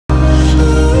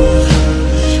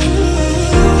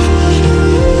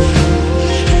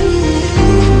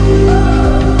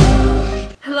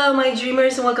my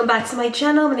dreamers, and welcome back to my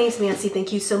channel. My name is Nancy.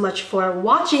 Thank you so much for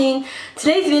watching.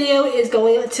 Today's video is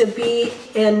going to be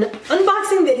an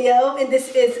unboxing video, and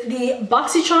this is the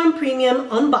BOXYCHARM Premium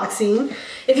unboxing.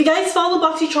 If you guys follow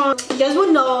BOXYCHARM, you guys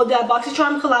would know that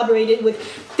BOXYCHARM collaborated with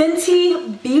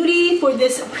FENTY Beauty for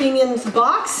this premium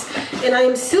box, and I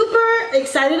am super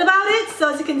excited about it.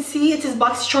 So as you can see, it says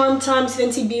BOXYCHARM times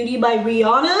FENTY Beauty by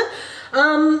Rihanna.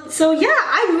 So yeah,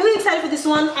 I'm really excited for this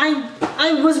one.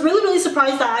 I was really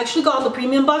surprised that I actually got on the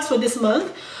premium box for this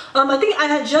month. I think I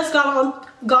had just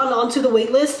gone onto the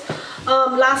wait list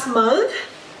last month,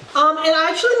 and I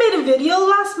actually made a video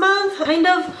last month kind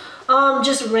of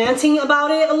just ranting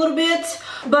about it a little bit,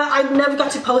 but I never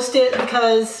got to post it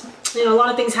because, you know, a lot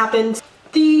of things happened.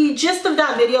 The gist of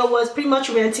that video was pretty much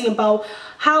ranting about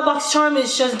how BOXYCHARM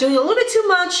is just doing a little bit too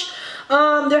much.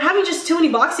 They're having just too many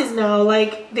boxes now.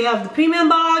 Like, they have the premium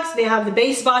box, they have the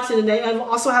base box, and then they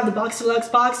also have the box deluxe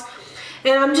box.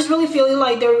 And I'm just really feeling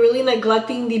like they're really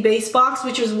neglecting the base box,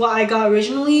 which is what I got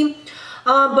originally.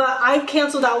 But I've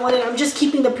canceled that one, and I'm just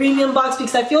keeping the premium box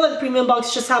because I feel like the premium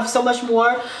box just have so much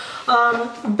more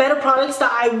better products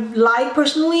that I like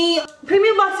personally.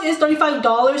 Premium box is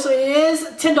 $35, so it is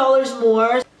 $10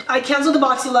 more. I canceled the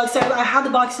box deluxe. I had the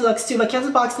box deluxe too, but I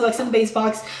canceled the box deluxe and the base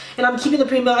box, and I'm keeping the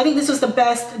premium. I think this was the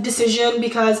best decision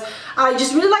because I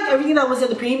just really liked everything that was in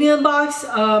the premium box,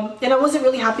 and I wasn't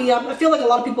really happy. I feel like a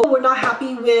lot of people were not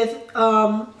happy with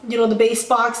you know, the base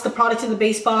box, the product in the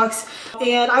base box,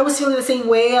 and I was feeling the same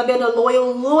way. I've been a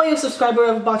loyal subscriber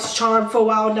of BOXYCHARM for a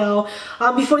while now.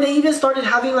 Before they even started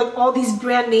having like all these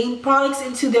brand name products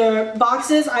into their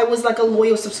boxes, I was like a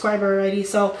loyal subscriber already.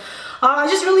 So I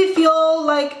just really feel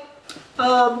like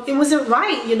it wasn't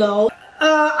right, you know.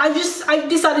 I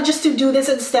decided just to do this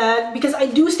instead because I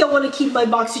do still want to keep my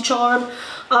BOXYCHARM.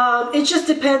 It just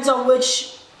depends on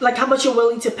which, like, how much you're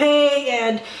willing to pay,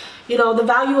 and, you know, the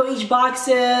value of each box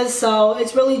is. So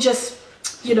it's really just,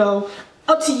 you know,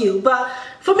 up to you. But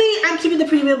for me, I'm keeping the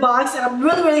premium box, and I'm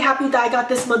really happy that I got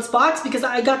this month's box because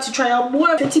I got to try out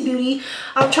more of FENTY Beauty.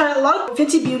 I've tried a lot of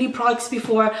FENTY Beauty products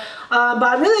before, but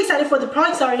I'm really excited for the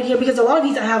products that are in here because a lot of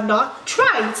these I have not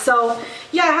tried. So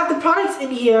yeah, I have the products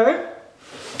in here,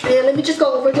 and let me just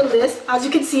go over the list. As you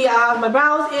can see, I have my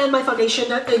brows and my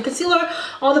foundation and concealer,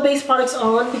 all the base products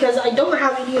on, because I don't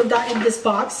have any of that in this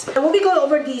box. I will be going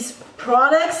over these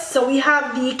products. So we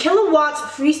have the Kilowatt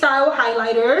Freestyle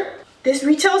Highlighter. This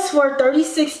retails for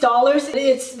 $36.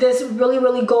 It's this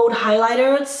really gold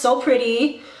highlighter. It's so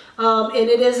pretty. And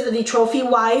it is the Trophy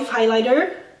Wife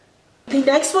highlighter. The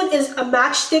next one is a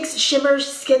Matchsticks Shimmer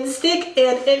Skin Stick,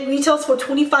 and it retails for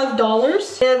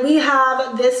 $25. And we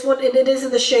have this one, and it is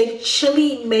in the shade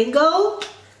Chili Mango.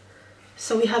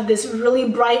 So we have this really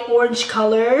bright orange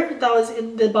color that was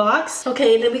in the box.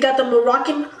 Okay, and then we got the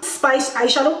Moroccan Spice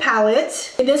eyeshadow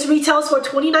palette, and this retails for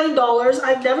 $29.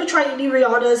 I've never tried any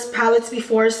Rihanna's palettes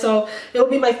before, so it will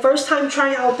be my first time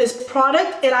trying out this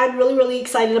product, and I'm really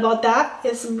excited about that.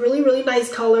 It's some really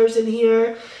nice colors in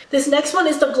here. This next one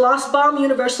is the Gloss Bomb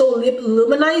Universal Lip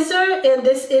Luminizer, and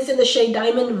this is in the shade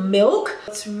Diamond Milk.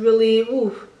 It's really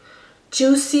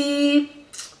juicy.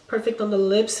 Perfect on the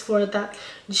lips for that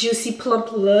juicy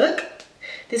plump look.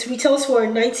 This retails for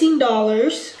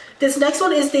 $19. This next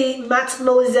one is the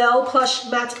Mademoiselle Plush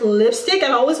Matte Lipstick.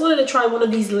 I always wanted to try one of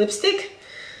these lipstick,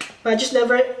 but I just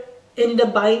never ended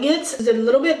up buying it. It's a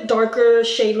little bit darker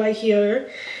shade right here,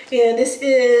 and this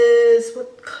is,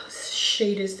 what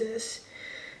shade is this?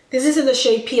 This is in the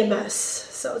shade PMS,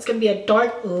 so it's gonna be a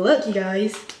dark look, you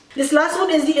guys. This last one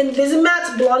is the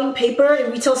Invisimatte Blotting Paper. It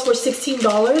retails for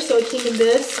 $16, so it came in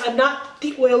this. I'm not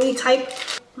the oily type.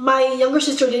 My younger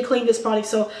sister did claim this product,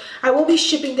 so I will be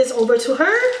shipping this over to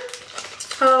her.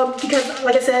 Because,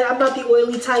 like I said, I'm not the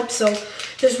oily type, so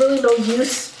there's really no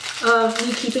use of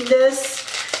me keeping this.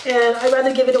 And I'd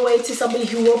rather give it away to somebody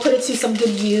who will put it to some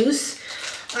good use.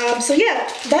 So yeah,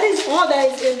 that is all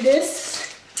that is in this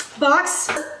box.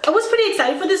 I was pretty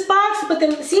excited for this box, but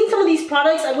then seeing some of these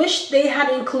products, I wish they had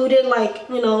included, like,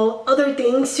 you know, other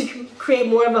things to create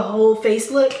more of a whole face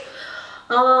look.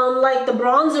 Like the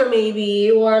bronzer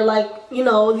maybe, or like, you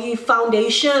know, the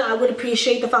foundation. I would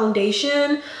appreciate the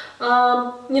foundation.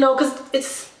 You know, because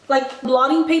it's like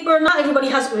blotting paper. Not everybody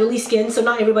has oily skin, so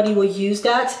not everybody will use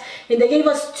that. And they gave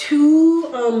us two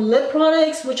lip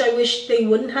products, which I wish they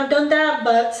wouldn't have done that,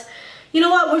 but you know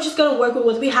what, we're just gonna work with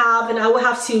what we have, and I will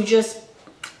have to just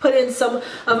put in some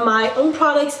of my own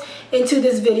products into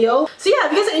this video. So yeah,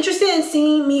 if you guys are interested in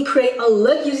seeing me create a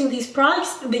look using these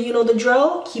products, then you know the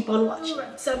drill, keep on watching.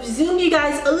 So I've zoomed you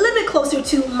guys a little bit closer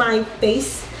to my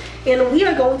face, and we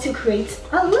are going to create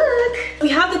a look. We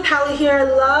have the palette here. I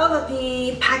love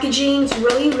the packaging. It's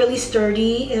really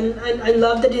sturdy, and I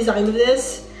love the design of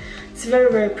this. It's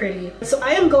very pretty. So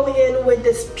I am going in with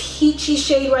this peachy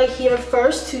shade right here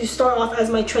first to start off as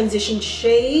my transition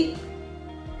shade.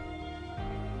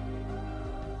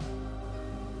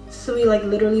 This will be like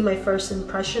literally my first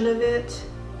impression of it.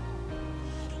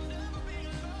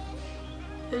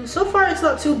 And so far it's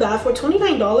not too bad. For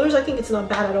 $29, I think it's not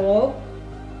bad at all.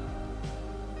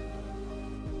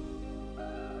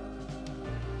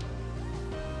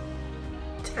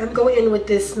 I'm going in with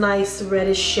this nice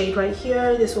reddish shade right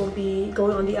here. This will be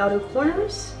going on the outer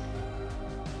corners.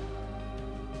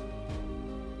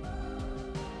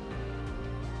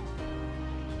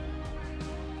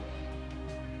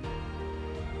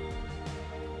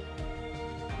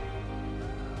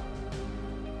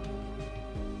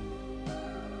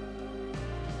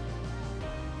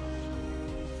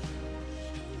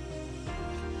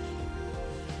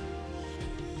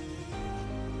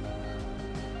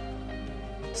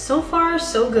 So far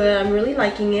so good. I'm really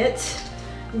liking it.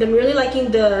 I'm really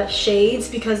liking the shades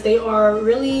because they are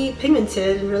really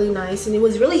pigmented and really nice, and it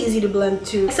was really easy to blend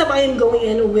too. Next up, I am going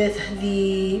in with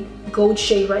the gold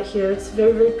shade right here. It's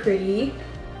very pretty.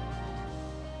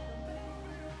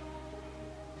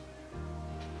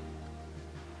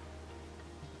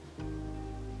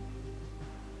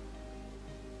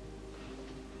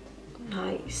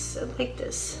 Nice. I like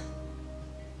this.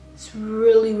 It's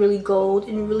really gold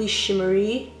and really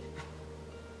shimmery.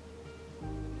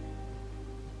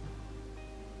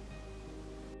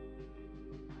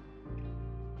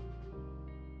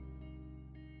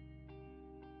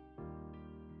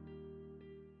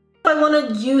 I want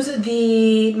to use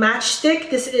the matchstick.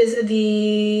 This is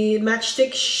the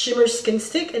matchstick shimmer skin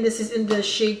stick, and this is in the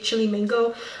shade Chili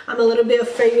Mango. I'm a little bit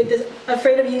afraid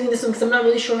of using this one because I'm not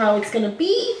really sure how it's gonna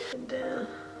be. And,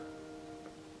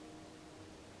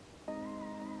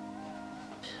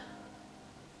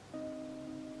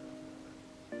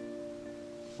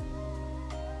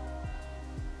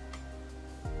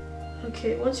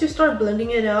 okay, once you start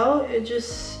blending it out,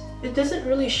 it doesn't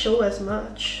really show as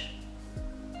much.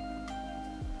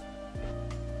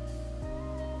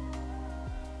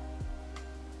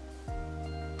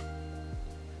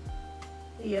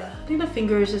 Yeah, I think the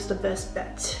fingers is the best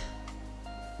bet.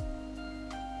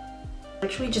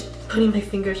 Actually just putting my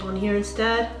fingers on here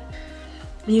instead.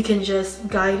 You can just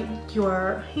guide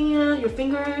your hand, your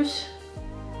fingers.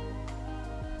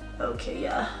 Okay,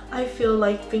 yeah, I feel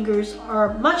like fingers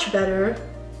are much better.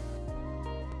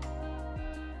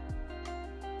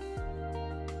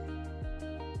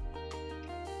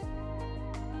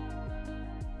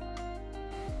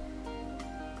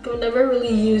 I've never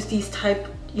really used these type,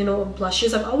 of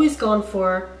blushes. I've always gone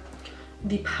for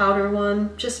the powder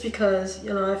one just because,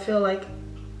 I feel like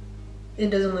it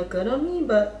doesn't look good on me,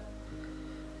 but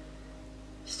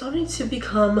it's starting to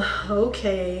become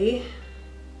okay.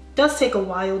 It does take a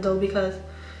while though because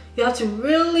you have to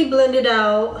really blend it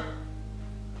out,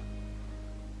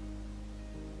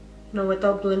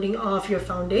 without blending off your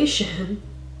foundation.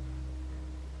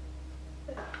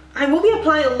 I will be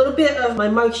applying a little bit of my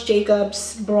Marc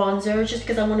Jacobs bronzer just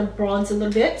because I want to bronze a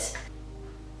little bit.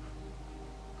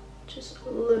 Just a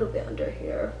little bit under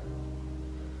here.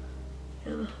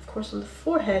 And of course on the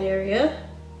forehead area.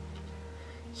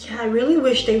 Yeah, I really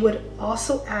wish they would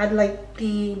also add like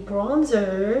the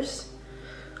bronzers.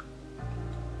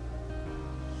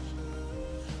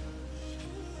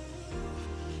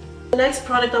 The next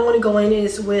product I want to go in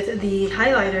is with the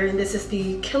highlighter, and this is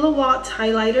the Kilowatt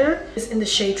highlighter. It's in the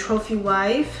shade Trophy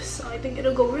Wife, so I think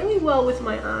it'll go really well with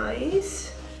my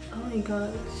eyes. Oh my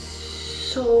god,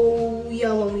 so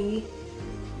yellowy.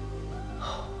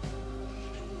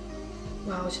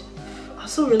 Wow, it's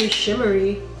also really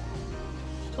shimmery.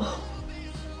 Oh.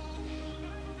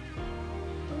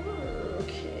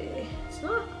 Okay,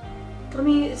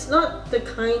 it's not the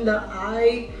kind that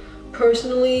I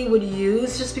personally would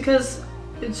use just because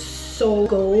it's so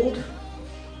gold,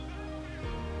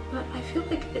 but I feel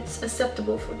like it's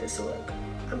acceptable for this look.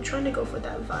 I'm trying to go for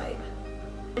that vibe.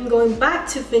 I'm going back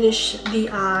to finish the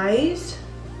eyes.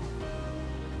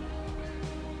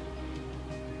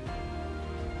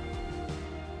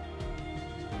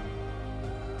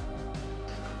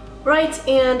 Right,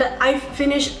 and I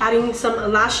finished adding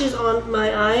some lashes on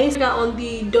my eyes. I got on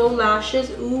the doe lashes,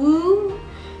 ooh.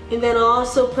 And then I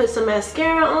also put some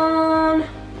mascara on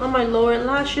my lower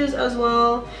lashes as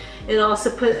well. And I also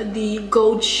put the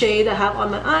gold shade I have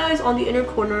on my eyes on the inner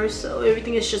corners. So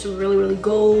everything is just really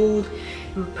gold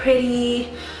and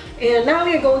pretty. And now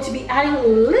we are going to be adding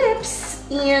lips.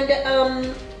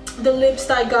 And the lips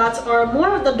that I got are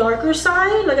more of the darker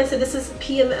side. Like I said, this is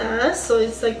PMS, so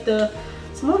it's like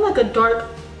it's more like a dark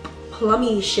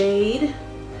plummy shade.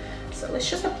 So let's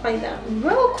just apply that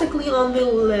real quickly on the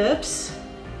lips.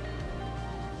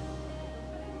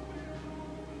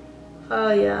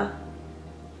 Oh yeah,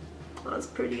 that's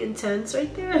pretty intense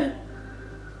right there.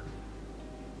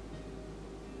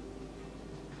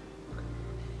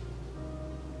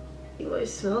 See what it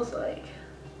smells like.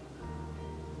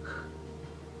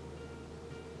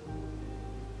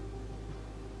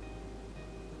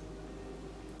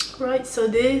 Right, so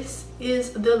this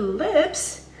is the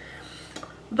lips,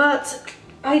 but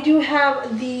I do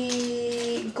have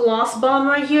the gloss bomb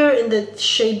right here in the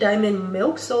shade Diamond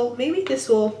Milk, so maybe this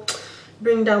will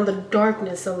bring down the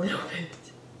darkness a little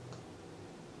bit.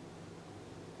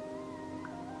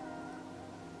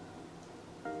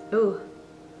 Ooh.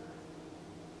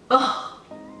 Oh,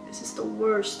 this is the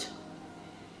worst.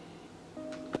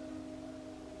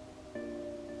 It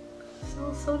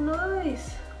smells so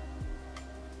nice.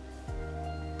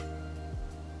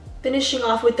 Finishing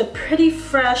off with the Pretty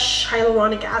Fresh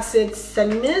Hyaluronic Acid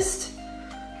Sun Mist.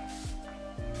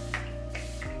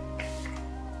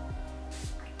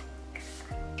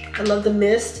 I love the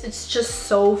mist, it's just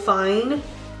so fine.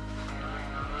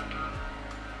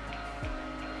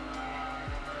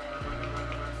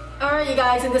 Alright you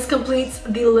guys, and this completes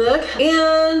the look.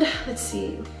 And let's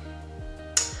see.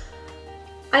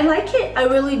 I like it. I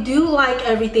really do like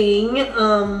everything.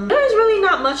 There's really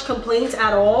not much complaints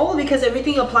at all because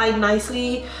everything applied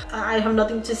nicely. I have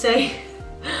nothing to say.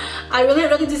 I really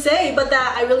have nothing to say, but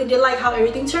that I really did like how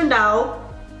everything turned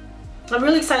out. I'm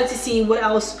really excited to see what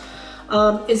else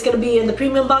is going to be in the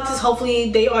premium boxes.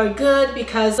 Hopefully they are good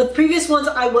because the previous ones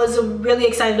I was really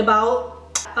excited about.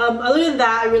 Other than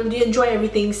that, I really did enjoy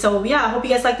everything. So yeah, I hope you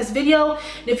guys liked this video.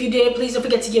 And if you did, please don't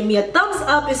forget to give me a thumbs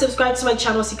up and subscribe to my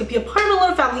channel so you can be a part of the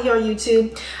little family here on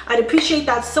YouTube. I'd appreciate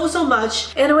that so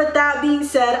much. And with that being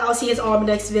said, I'll see you guys all in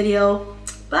the next video.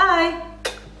 Bye!